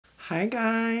Hi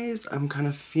guys, I'm kind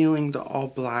of feeling the all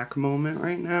black moment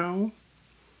right now.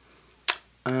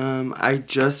 I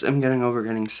just am getting over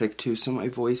getting sick too, so my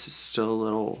voice is still a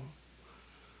little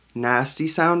nasty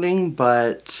sounding,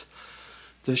 but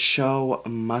the show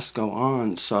must go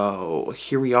on, so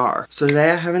here we are. So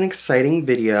today I have an exciting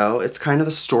video. It's kind of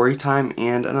a story time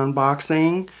and an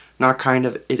unboxing. Not kind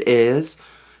of, it is.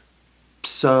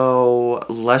 So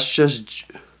let's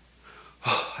just...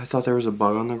 I thought there was a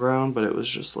bug on the ground, but it was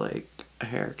just like a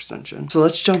hair extension. So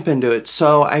let's jump into it.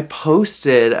 So I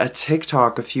posted a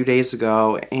TikTok a few days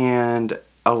ago and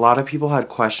a lot of people had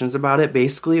questions about it.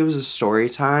 Basically, it was a story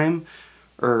time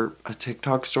or a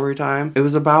TikTok story time. It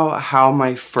was about how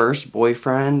my first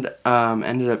boyfriend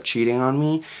ended up cheating on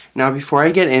me. Now, before I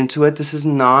get into it, this is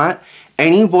not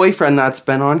any boyfriend that's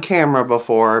been on camera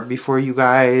before you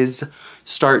guys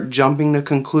start jumping to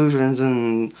conclusions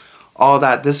and all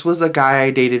that. This was a guy I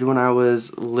dated when I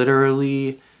was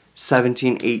literally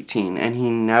 17, 18, and he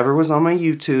never was on my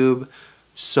YouTube.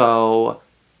 So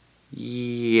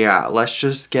yeah, let's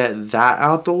just get that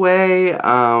out the way,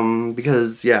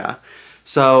 because yeah.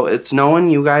 So it's no one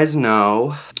you guys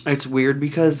know. It's weird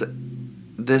because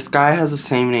this guy has the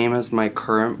same name as my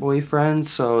current boyfriend,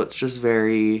 so it's just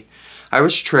very... I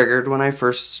was triggered when I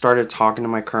first started talking to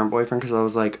my current boyfriend because I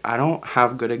was like, I don't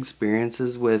have good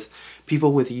experiences with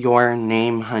people with your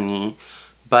name, honey.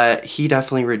 But he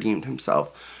definitely redeemed himself.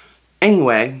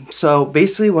 Anyway, so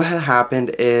basically what had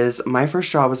happened is my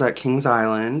first job was at Kings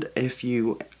Island. If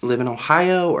you live in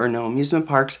Ohio or know amusement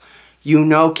parks, you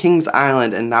know Kings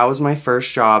Island, and that was my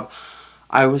first job.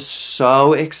 I was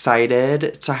so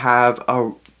excited to have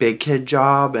a big kid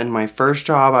job, and my first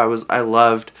job, I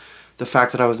loved the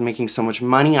fact that I was making so much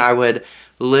money. I would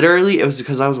literally, it was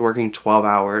because I was working 12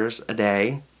 hours a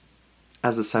day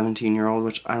as a 17-year-old,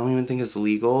 which I don't even think is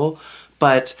legal,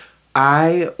 but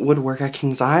I would work at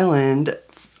Kings Island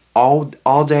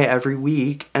all day every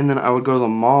week, and then I would go to the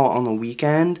mall on the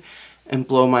weekend and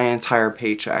blow my entire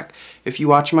paycheck. If you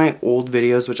watch my old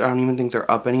videos, which I don't even think they're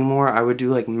up anymore, I would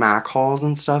do like Mac hauls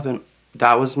and stuff, and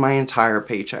that was my entire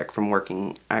paycheck from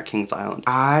working at Kings Island.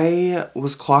 I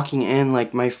was clocking in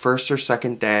like my first or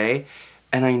second day,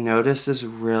 and I noticed this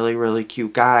really, really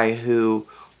cute guy who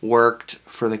worked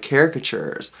for the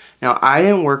caricatures. Now, I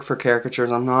didn't work for caricatures.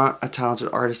 I'm not a talented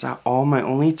artist at all. My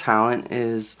only talent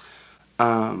is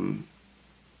being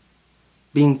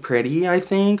pretty, I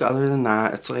think. Other than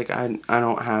that, it's like I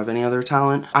don't have any other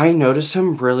talent. I noticed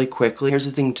him really quickly. Here's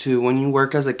the thing too, when you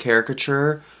work as a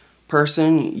caricature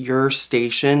person, your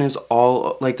station is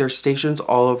all, like, there's stations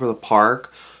all over the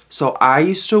park. So I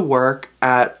used to work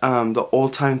at the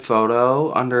Old Time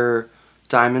Photo under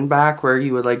Diamondback, where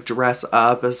you would like dress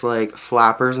up as like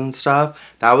flappers and stuff.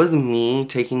 That was me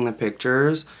taking the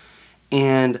pictures.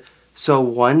 And so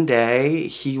one day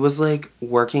he was like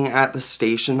working at the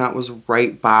station that was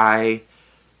right by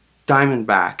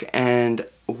Diamondback, and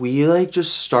we like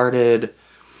just started,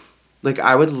 like,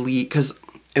 I would leave because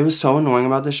it was so annoying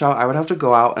about the show. I would have to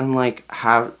go out and like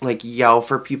yell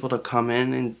for people to come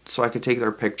in and so I could take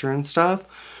their picture and stuff,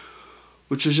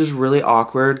 which was just really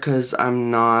awkward because I'm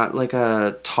not like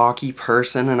a talky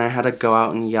person, and I had to go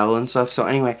out and yell and stuff. So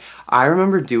anyway, I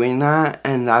remember doing that,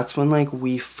 and that's when like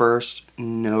we first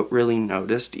really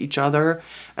noticed each other,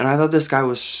 and I thought this guy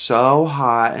was so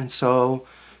hot and so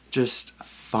just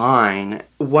fine.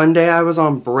 One day I was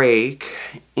on break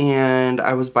and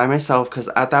I was by myself because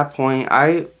at that point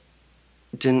I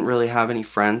didn't really have any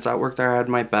friends that worked there. I had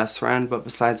my best friend, but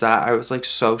besides that I was like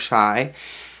so shy.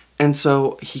 And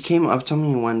so he came up to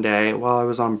me one day while I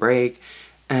was on break,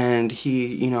 and he,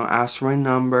 you know, asked for my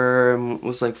number and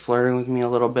was like flirting with me a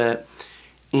little bit.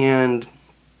 And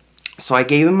so I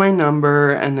gave him my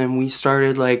number, and then we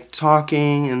started like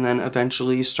talking, and then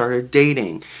eventually started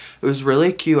dating. It was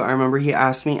really cute. I remember he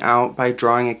asked me out by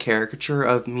drawing a caricature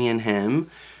of me and him,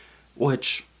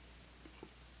 which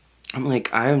I'm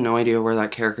like, I have no idea where that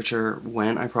caricature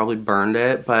went. I probably burned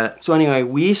it. But so anyway,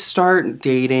 we start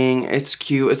dating. It's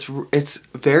cute. It's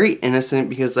very innocent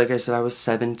because, like I said, I was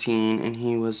 17 and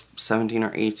he was 17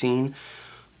 or 18.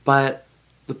 But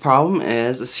the problem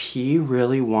is he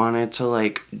really wanted to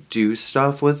like do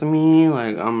stuff with me,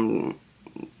 like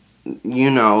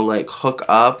you know, like hook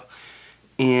up.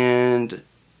 And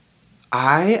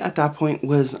I at that point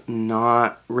was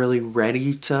not really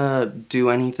ready to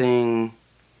do anything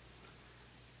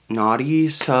naughty.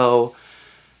 So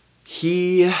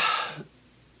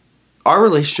our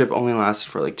relationship only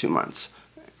lasted for like 2 months,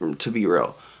 to be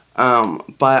real.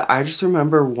 But I just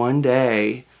remember one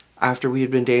day after we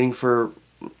had been dating for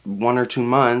 1 or 2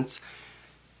 months,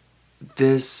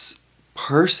 this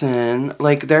person,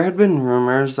 like, there had been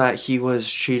rumors that he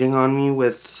was cheating on me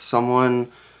with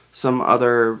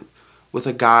with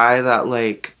a guy that,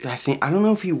 like, I don't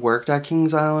know if he worked at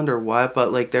Kings Island or what,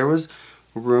 but, like, there was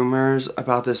rumors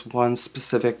about this one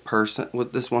specific person,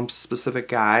 with this one specific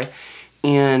guy,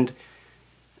 and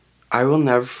I will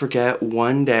never forget,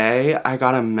 one day I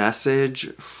got a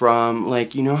message from,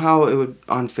 like, you know how it would,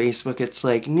 on Facebook, it's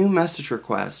like, new message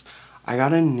request. I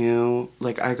got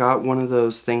I got one of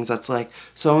those things that's like,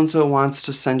 so-and-so wants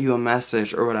to send you a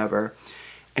message or whatever.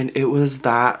 And it was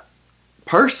that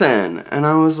person. And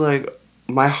I was like,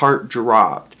 my heart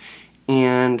dropped.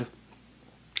 And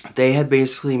they had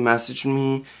basically messaged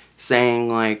me saying,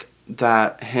 like,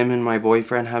 that him and my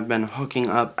boyfriend had been hooking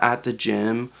up at the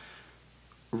gym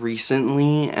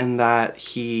recently, and that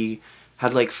he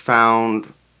had, like,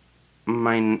 found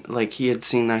he had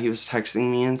seen that he was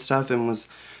texting me and stuff, and was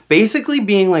basically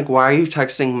being like, why are you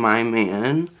texting my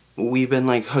man? We've been,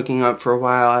 like, hooking up for a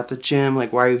while at the gym,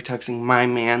 like, why are you texting my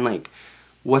man? Like,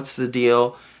 what's the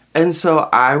deal? And so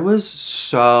I was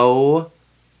so,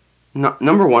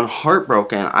 number one,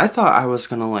 heartbroken. I thought I was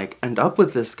gonna, like, end up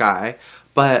with this guy.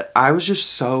 But I was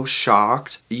just so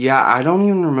shocked. Yeah, I don't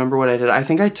even remember what I did. I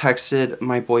think I texted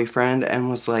my boyfriend and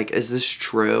was like, is this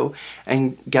true?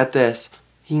 And get this,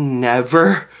 he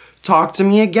never talked to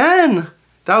me again.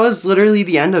 That was literally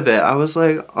the end of it. I was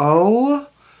like, oh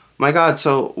my God.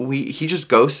 So he just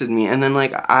ghosted me. And then,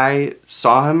 like, I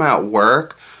saw him at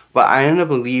work, but I ended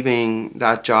up leaving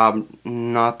that job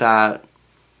not that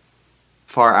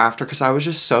far after, because I was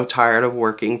just so tired of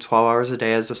working 12 hours a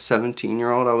day as a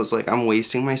 17-year-old. I was like, I'm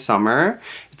wasting my summer.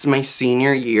 It's my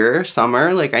senior year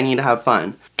summer. Like, I need to have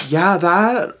fun. Yeah,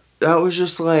 that was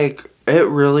just, like, it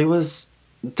really was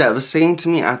devastating to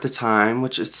me at the time,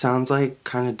 which it sounds like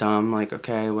kind of dumb, like,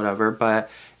 okay, whatever, but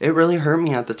it really hurt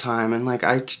me at the time. And, like,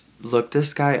 I looked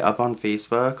this guy up on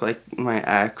Facebook, like, my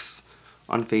ex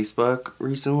on Facebook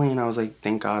recently, and I was like,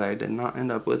 thank God I did not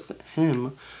end up with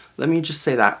him. Let me just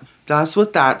say that. That's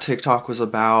what that TikTok was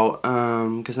about,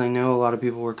 because I know a lot of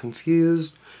people were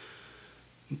confused.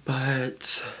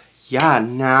 But yeah,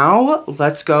 now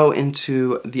let's go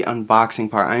into the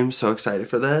unboxing part. I am so excited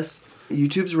for this.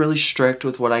 YouTube's really strict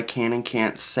with what I can and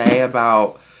can't say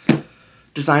about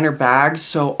designer bags,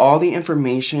 so all the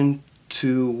information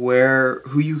to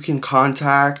who you can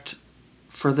contact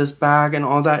for this bag and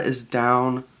all that is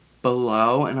down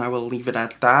below, and I will leave it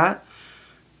at that.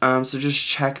 So just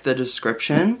check the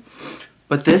description.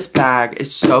 But this bag,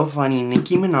 it's so funny.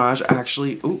 Nicki Minaj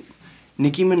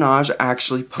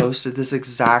actually posted this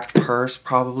exact purse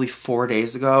probably 4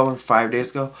 days ago or 5 days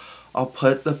ago. I'll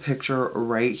put the picture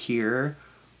right here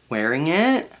wearing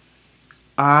it.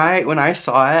 When I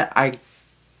saw it, I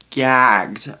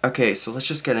gagged. Okay, so let's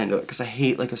just get into it, because I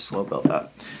hate, like, a slow build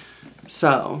up.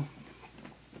 So,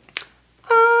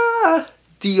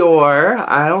 Dior.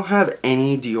 I don't have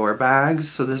any Dior bags,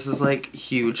 so this is, like,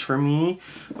 huge for me.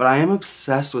 But I am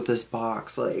obsessed with this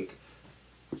box. Like,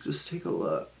 just take a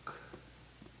look.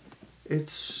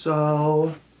 It's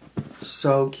so,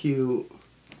 so cute.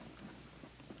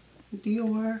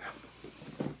 Dior.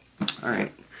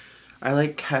 Alright. I,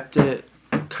 like, kept it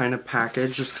kind of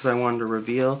packaged just because I wanted to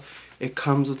reveal. It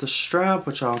comes with a strap,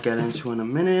 which I'll get into in a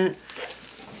minute.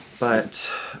 But,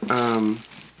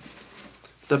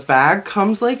 the bag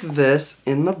comes like this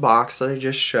in the box that I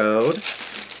just showed,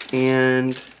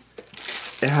 and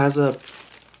it has a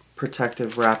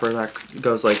protective wrapper that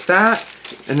goes like that,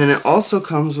 and then it also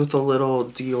comes with a little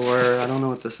Dior, I don't know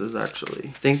what this is actually.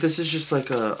 I think this is just like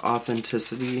a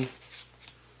authenticity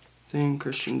thing,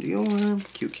 Christian Dior,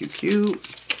 cute, cute,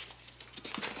 cute.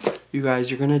 You guys,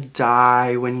 you're gonna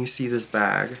die when you see this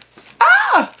bag.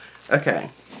 Ah! Okay.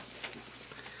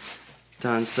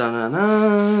 Dun dun dun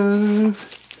dun.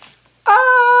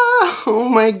 Ah! Oh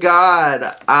my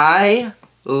God. I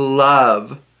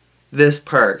love this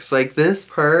purse. Like, this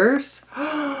purse,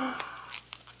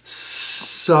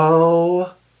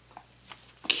 so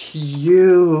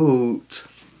cute.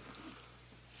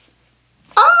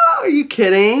 Ah, are you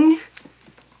kidding?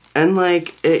 And,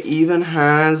 like, it even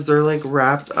has, they're, like,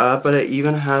 wrapped up, but it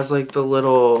even has, like, the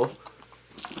little,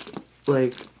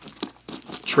 like,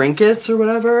 trinkets or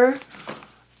whatever.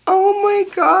 Oh my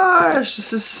gosh,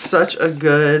 this is such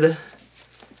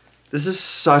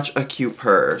a cute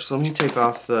purse. Let me take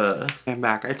off the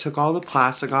back. I took all the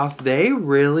plastic off. They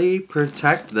really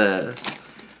protect this.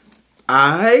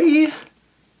 I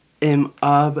am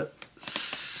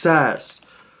obsessed.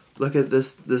 Look at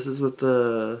this. This is what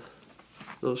the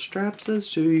little strap says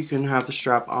too. You can have the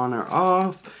strap on or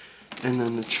off. And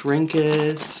then the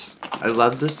trinkets. I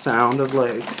love the sound of,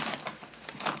 like,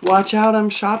 watch out, I'm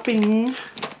shopping.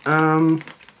 And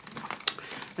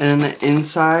the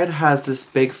inside has this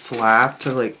big flap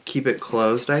to like keep it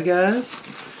closed, I guess.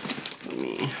 Let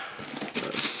me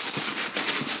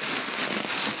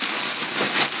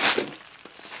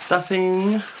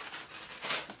stuffing.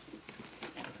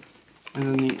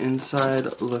 And then the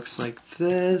inside looks like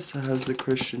this. It has the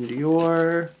Christian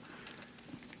Dior.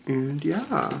 And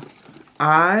yeah,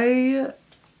 I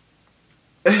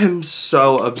am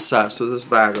so obsessed with this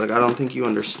bag. Like, I don't think you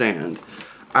understand.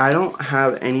 I don't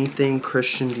have anything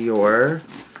Christian Dior.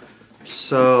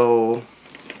 So,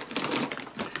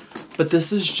 but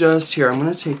this is just, here, I'm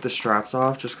going to take the straps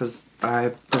off just because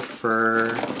I prefer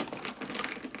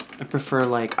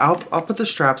like, I'll put the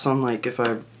straps on like if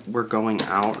I were going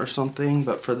out or something,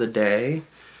 but for the day,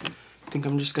 I think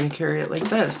I'm just going to carry it like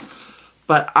this.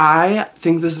 But I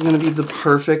think this is going to be the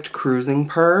perfect cruising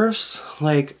purse.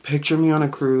 Like, picture me on a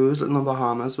cruise in the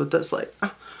Bahamas with this, like,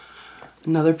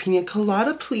 another pina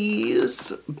colada,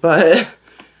 please. But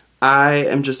I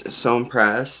am just so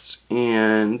impressed,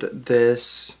 and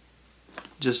this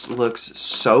just looks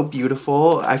so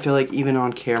beautiful. I feel like even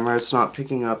on camera, it's not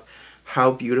picking up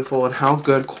how beautiful and how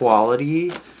good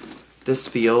quality this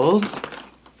feels.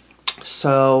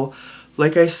 So,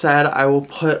 like I said, I will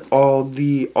put all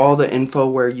the info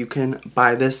where you can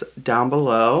buy this down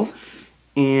below.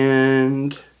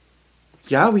 And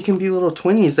yeah, we can be little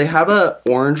twinnies. They have a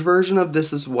orange version of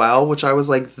this as well, which I was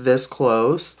like this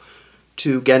close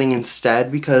to getting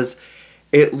instead because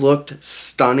it looked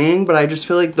stunning, but I just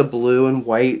feel like the blue and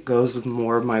white goes with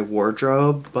more of my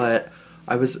wardrobe. But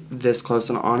I was this close,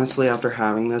 and honestly, after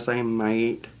having this, I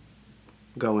might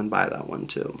go and buy that one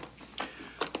too.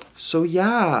 So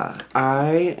yeah,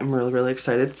 I am really, really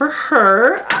excited for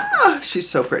her. Ah, she's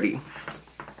so pretty.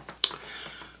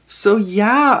 So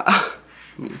yeah,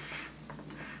 let me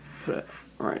put it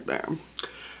right there.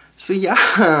 So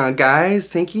yeah, guys,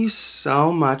 thank you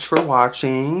so much for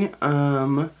watching.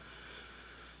 I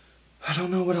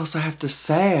don't know what else I have to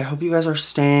say. I hope you guys are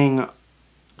staying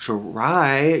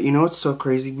dry. You know what's so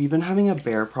crazy? We've been having a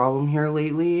bear problem here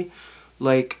lately.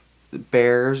 Like,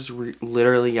 bears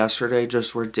literally yesterday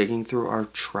just were digging through our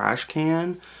trash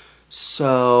can.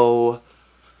 So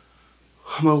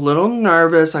I'm a little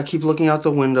nervous. I keep looking out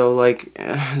the window like,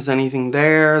 is anything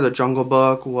there? The Jungle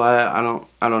Book? What? I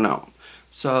don't know.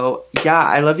 So yeah,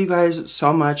 I love you guys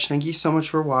so much. Thank you so much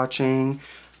for watching.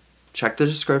 Check the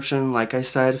description, like I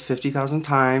said 50,000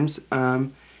 times.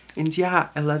 And yeah,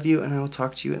 I love you, and I will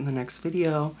talk to you in the next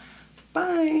video.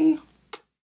 Bye!